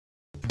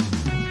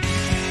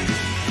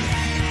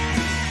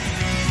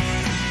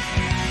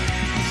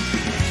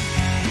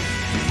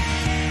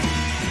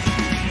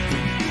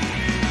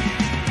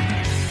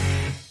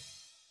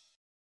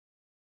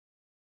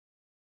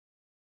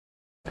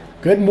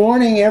Good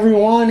morning,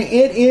 everyone.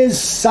 It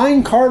is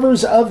Sign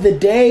Carvers of the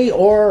Day,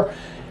 or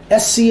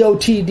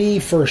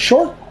SCOTD for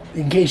short.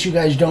 In case you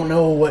guys don't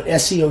know what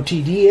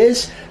SCOTD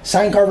is,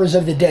 Sign Carvers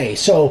of the Day.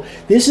 So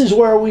this is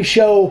where we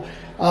show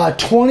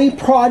 20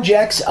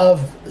 projects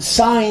of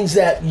signs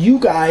that you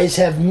guys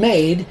have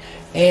made,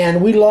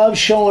 and we love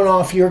showing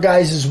off your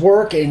guys'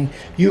 work, and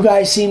you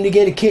guys seem to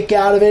get a kick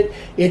out of it.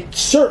 It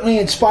certainly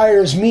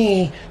inspires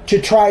me to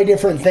try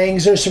different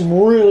things. There's some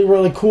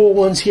really cool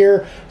ones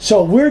here.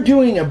 So we're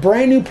doing a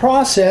brand new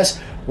process.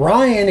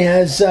 Ryan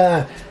has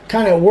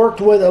kind of worked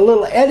with a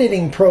little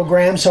editing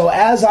program, so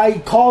as I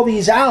call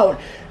these out,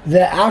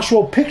 the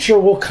actual picture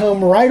will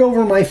come right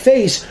over my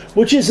face,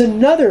 which is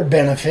another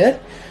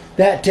benefit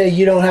that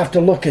you don't have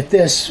to look at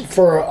this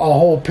for a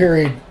whole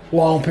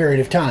long period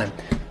of time.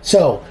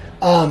 So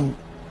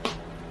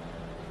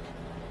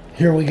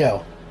here we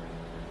go.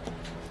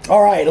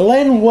 All right,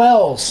 Len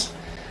Wells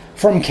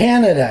from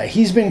Canada.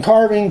 He's been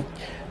carving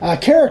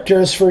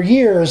characters for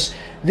years.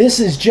 This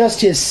is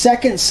just his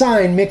second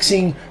sign,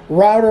 mixing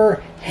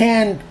router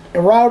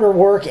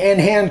work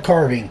and hand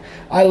carving.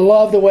 I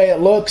love the way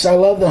it looks. I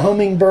love the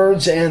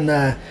hummingbirds and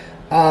the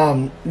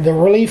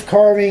relief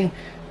carving.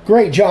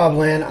 Great job,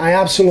 Len. I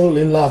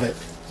absolutely love it.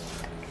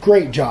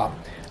 Great job.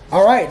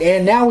 All right,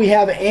 and now we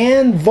have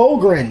Ann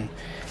Vogren,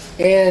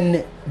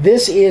 and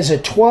this is a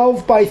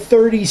 12 by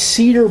 30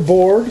 cedar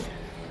board,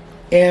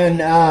 and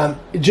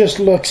it just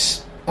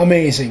looks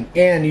amazing.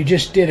 And you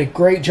just did a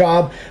great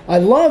job. I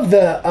love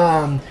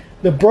the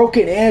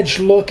broken edge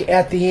look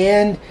at the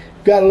end.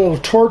 Got a little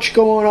torch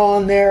going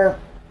on there.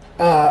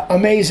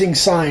 Amazing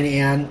sign,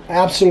 Ann.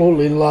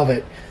 Absolutely love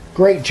it.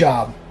 Great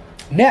job.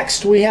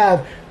 Next, we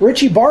have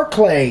Richie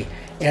Barclay,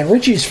 and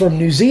Richie's from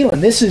New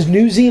Zealand. This is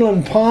New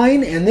Zealand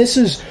pine, and this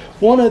is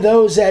one of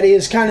those that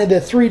is kind of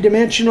the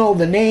three-dimensional,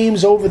 the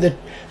names over the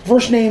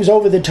first names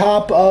over the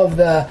top of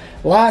the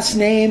last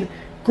name.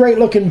 Great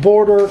looking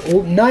border,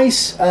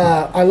 nice.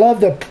 I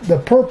love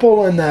the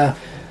purple and the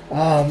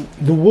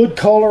wood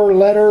color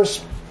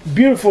letters.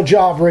 Beautiful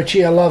job,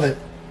 Richie. I love it.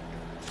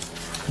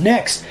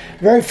 Next,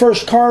 very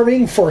first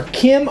carving for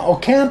Kim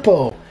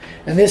Ocampo,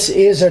 and this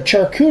is a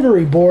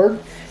charcuterie board,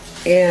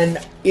 and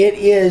it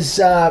is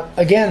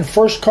again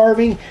first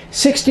carving,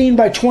 16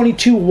 by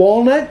 22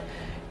 walnut,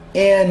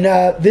 and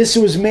this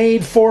was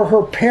made for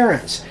her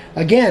parents.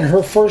 Again,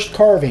 her first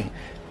carving.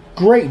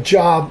 Great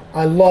job.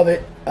 I love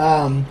it.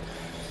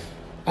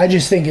 I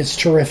just think it's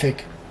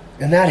terrific,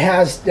 and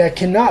that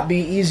cannot be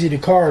easy to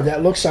carve.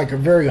 That looks like a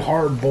very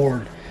hard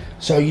board.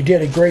 So you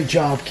did a great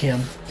job,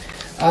 Kim.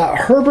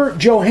 Herbert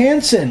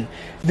Johansson.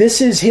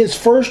 This is his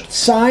first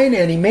sign,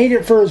 and he made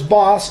it for his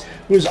boss,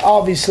 who is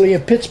obviously a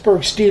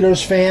Pittsburgh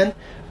Steelers fan.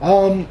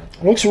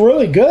 Looks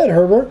really good,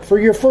 Herbert, for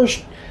your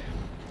first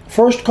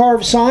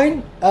carved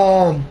sign.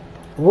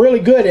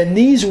 Really good. And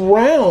these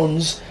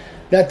rounds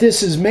that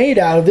this is made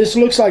out of, this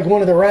looks like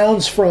one of the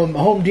rounds from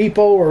Home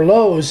Depot or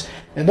Lowe's,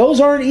 and those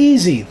aren't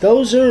easy.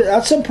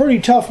 That's some pretty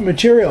tough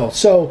material.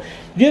 So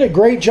you did a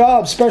great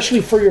job,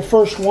 especially for your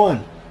first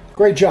one.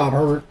 Great job,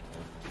 Herbert.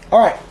 All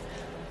right,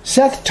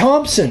 Seth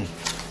Thompson.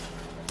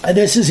 And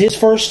this is his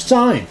first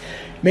sign.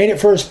 Made it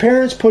for his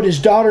parents, put his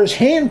daughter's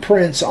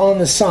handprints on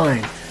the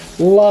sign.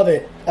 Love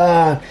it.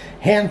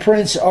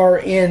 Handprints are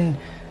in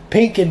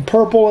pink and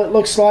purple, it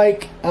looks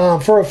like,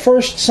 for a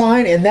first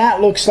sign, and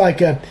that looks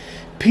like a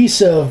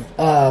piece of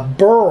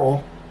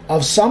burl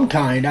of some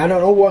kind. I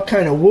don't know what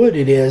kind of wood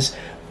it is,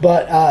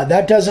 but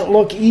that doesn't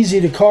look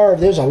easy to carve.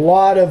 There's a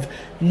lot of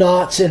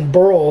knots and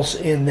burls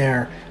in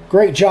there.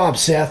 Great job,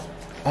 Seth.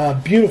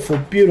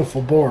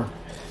 Beautiful board.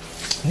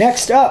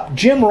 Next up,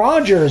 Jim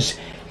Rogers.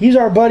 He's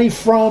our buddy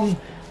from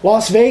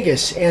Las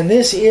Vegas, and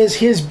this is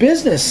his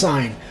business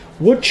sign,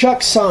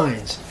 Woodchuck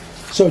Signs.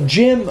 So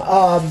Jim,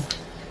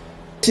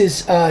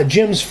 this is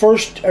Jim's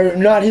first, or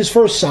not his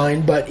first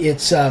sign, but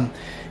it's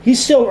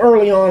he's still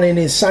early on in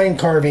his sign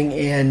carving,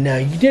 and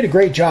you did a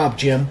great job,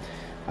 Jim.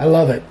 I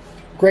love it.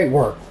 Great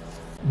work.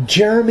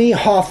 Jeremy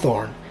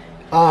Hawthorne.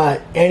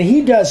 And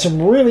he does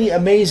some really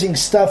amazing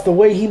stuff. The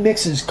way he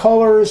mixes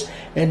colors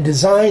and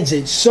designs,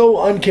 it's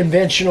so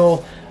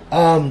unconventional.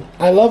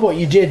 I love what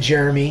you did,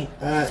 Jeremy.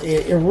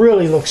 It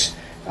really looks,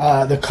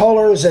 the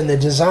colors and the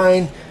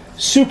design,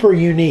 super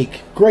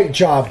unique. Great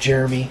job,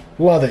 Jeremy.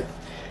 Love it.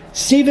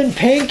 Stephen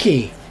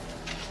Pankey.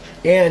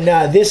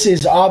 And this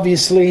is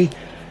obviously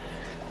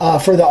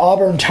for the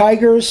Auburn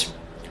Tigers.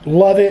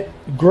 Love it.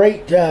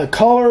 Great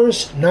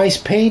colors, nice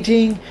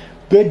painting,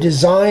 good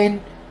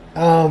design.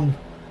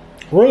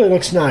 Really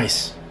looks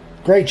nice.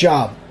 Great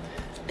job.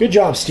 Good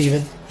job,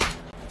 Stephen.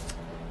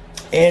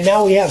 And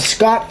now we have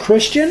Scott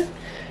Christian.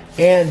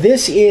 And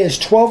this is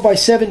 12 by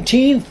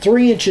 17,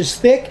 3 inches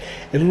thick.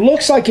 It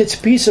looks like it's a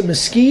piece of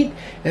mesquite.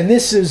 And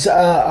this is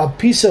a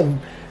piece of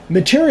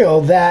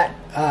material that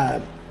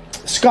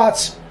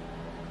Scott's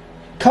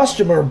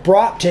customer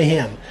brought to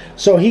him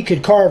so he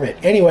could carve it.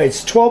 Anyway,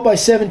 it's 12 by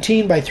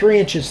 17 by 3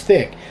 inches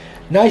thick.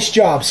 Nice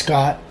job,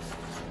 Scott.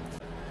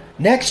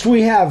 Next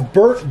we have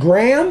Bert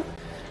Graham.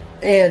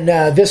 And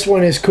this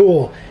one is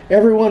cool.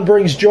 Everyone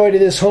brings joy to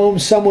this home,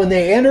 some when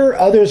they enter,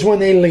 others when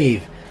they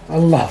leave. I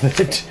love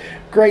it.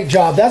 Great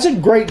job. That's a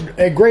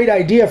great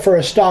idea for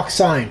a stock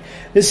sign.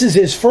 This is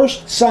his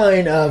first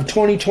sign of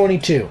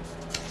 2022.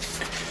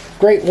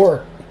 Great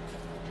work.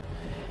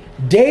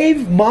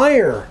 Dave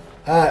Mayer.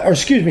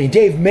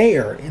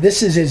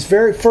 This is his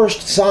very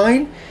first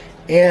sign,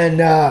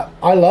 and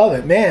I love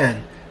it,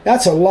 man.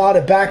 That's a lot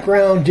of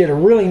background. Did a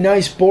really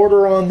nice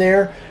border on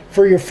there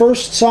for your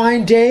first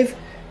sign, Dave.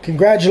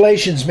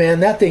 Congratulations, man.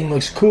 That thing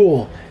looks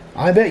cool.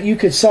 I bet you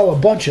could sell a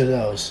bunch of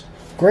those.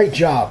 Great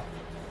job.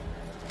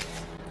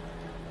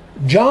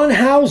 John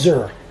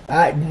Hauser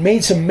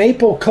made some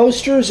maple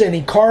coasters, and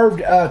he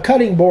carved a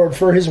cutting board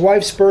for his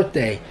wife's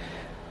birthday.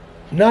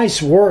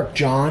 Nice work,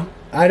 John.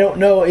 I don't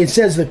know. It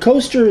says the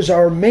coasters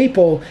are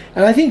maple,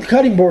 and I think the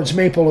cutting board's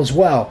maple as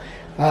well.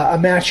 A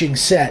matching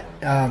set.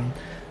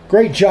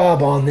 Great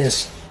job on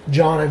this,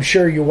 John. I'm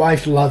sure your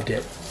wife loved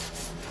it.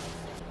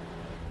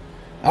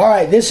 All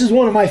right, this is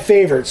one of my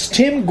favorites.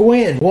 Tim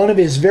Gwynn, one of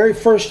his very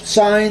first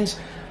signs.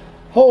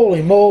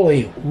 Holy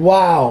moly,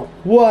 wow,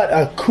 what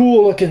a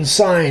cool looking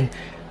sign.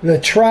 The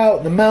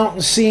trout, the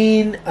mountain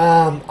scene,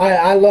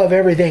 I love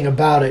everything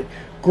about it.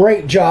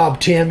 Great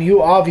job, Tim.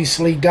 You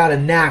obviously got a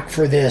knack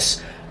for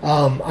this.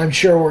 I'm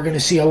sure we're going to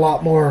see a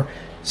lot more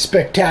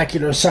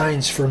spectacular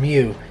signs from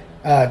you.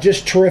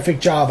 Just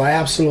terrific job. I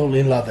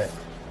absolutely love it.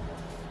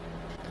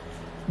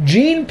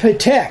 Gene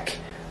Patek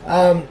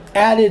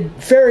added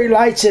fairy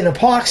lights and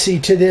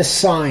epoxy to this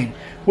sign,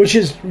 which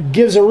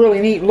gives a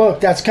really neat look.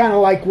 That's kind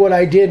of like what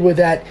I did with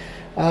that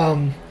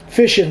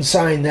fishing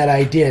sign that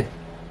I did,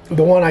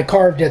 the one I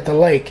carved at the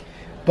lake.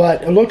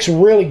 But it looks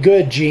really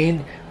good,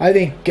 Gene. I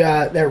think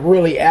that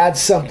really adds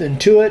something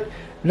to it.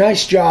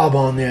 Nice job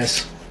on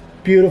this.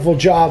 Beautiful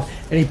job.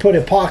 And he put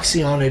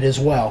epoxy on it as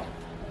well.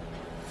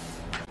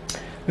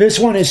 This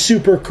one is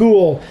super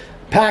cool.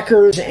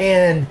 Packers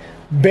and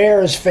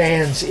Bears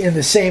fans in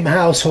the same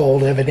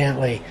household,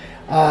 evidently.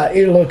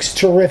 It looks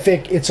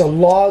terrific. It's a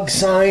log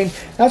sign.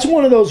 That's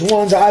one of those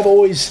ones I've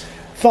always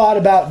thought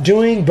about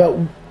doing, but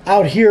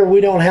out here we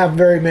don't have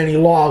very many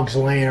logs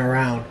laying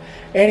around.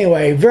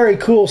 Anyway, very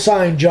cool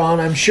sign, John.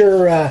 I'm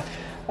sure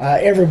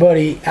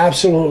everybody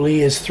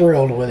absolutely is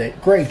thrilled with it.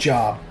 Great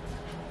job.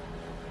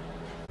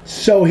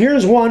 So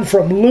here's one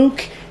from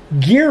Luke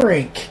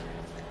Geerink.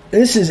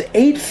 This is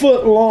 8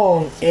 foot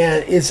long,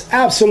 and it's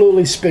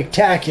absolutely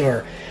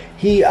spectacular.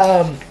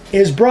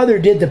 His brother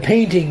did the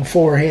painting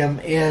for him,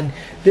 and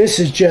this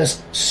is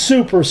just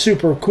super,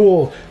 super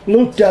cool.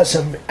 Luke does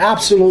some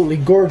absolutely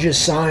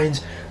gorgeous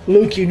signs.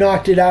 Luke, you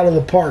knocked it out of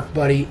the park,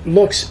 buddy.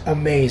 Looks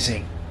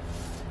amazing.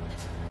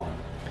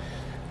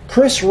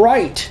 Chris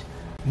Wright,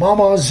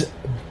 Mama's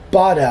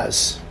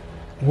Badas.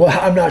 Well,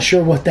 I'm not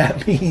sure what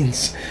that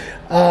means.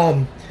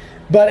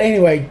 But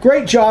anyway,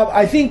 great job.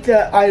 I think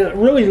that I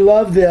really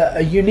love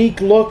the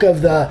unique look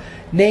of the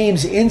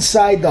names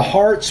inside the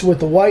hearts with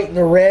the white and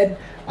the red.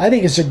 I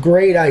think it's a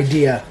great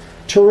idea.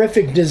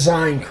 Terrific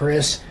design,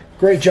 Chris.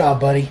 Great job,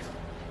 buddy.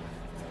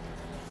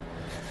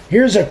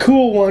 Here's a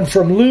cool one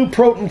from Lou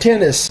Proton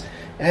Tennis.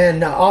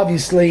 And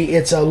obviously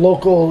it's a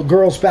local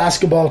girls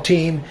basketball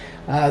team,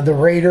 the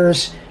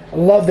Raiders. I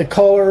love the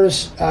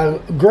colors.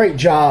 Great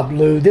job,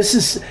 Lou. This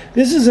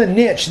is a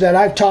niche that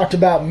I've talked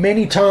about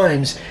many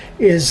times.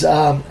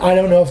 I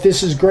don't know if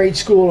this is grade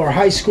school or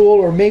high school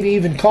or maybe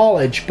even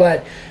college,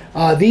 but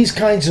these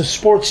kinds of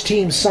sports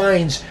team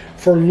signs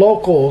for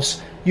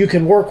locals, you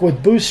can work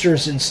with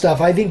boosters and stuff.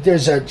 I think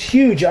there's a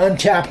huge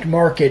untapped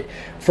market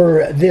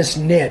for this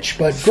niche,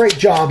 but great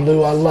job,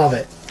 Lou. I love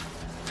it.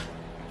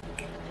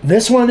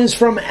 This one is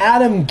from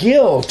Adam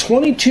Gill,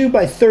 22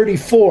 by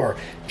 34.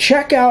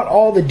 Check out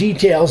all the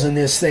details in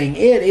this thing.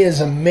 It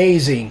is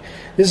amazing.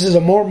 This is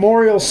a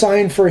memorial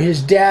sign for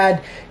his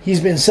dad.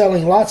 He's been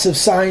selling lots of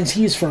signs.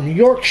 He's from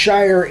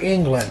Yorkshire,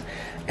 England.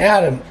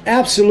 Adam,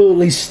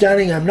 absolutely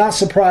stunning. I'm not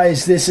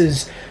surprised this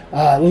is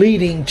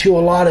leading to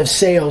a lot of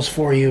sales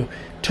for you.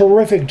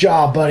 Terrific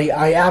job, buddy.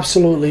 I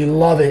absolutely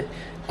love it.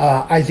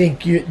 I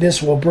think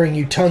this will bring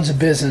you tons of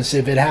business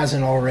if it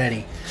hasn't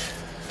already.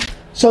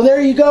 So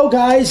there you go,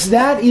 guys.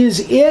 That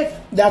is it.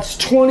 That's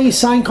 20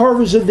 sign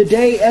carvers of the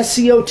day,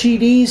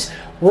 SCOTDs.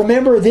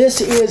 Remember, this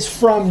is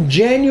from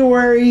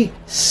January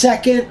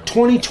 2nd,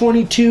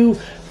 2022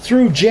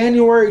 through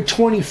January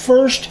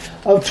 21st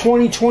of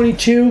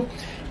 2022.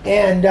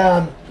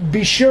 And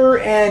be sure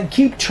and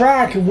keep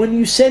track. When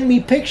you send me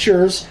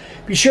pictures,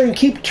 be sure and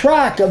keep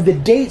track of the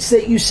dates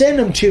that you send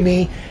them to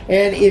me.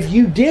 And if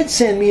you did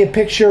send me a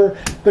picture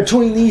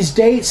between these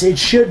dates, it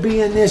should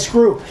be in this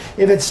group.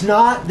 If it's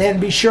not, then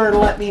be sure to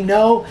let me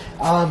know.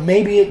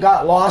 Maybe it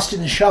got lost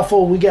in the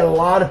shuffle. We get a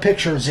lot of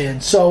pictures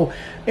in. So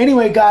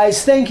anyway,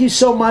 guys, thank you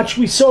so much.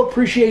 We so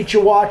appreciate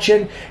you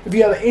watching. If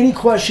you have any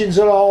questions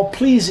at all,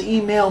 please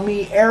email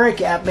me,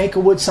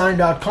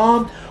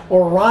 eric@makeawoodsign.com,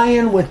 or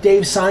Ryan with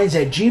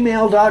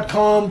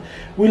DaveSigns@gmail.com.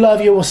 We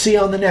love you. We'll see you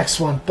on the next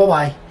one.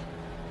 Bye-bye.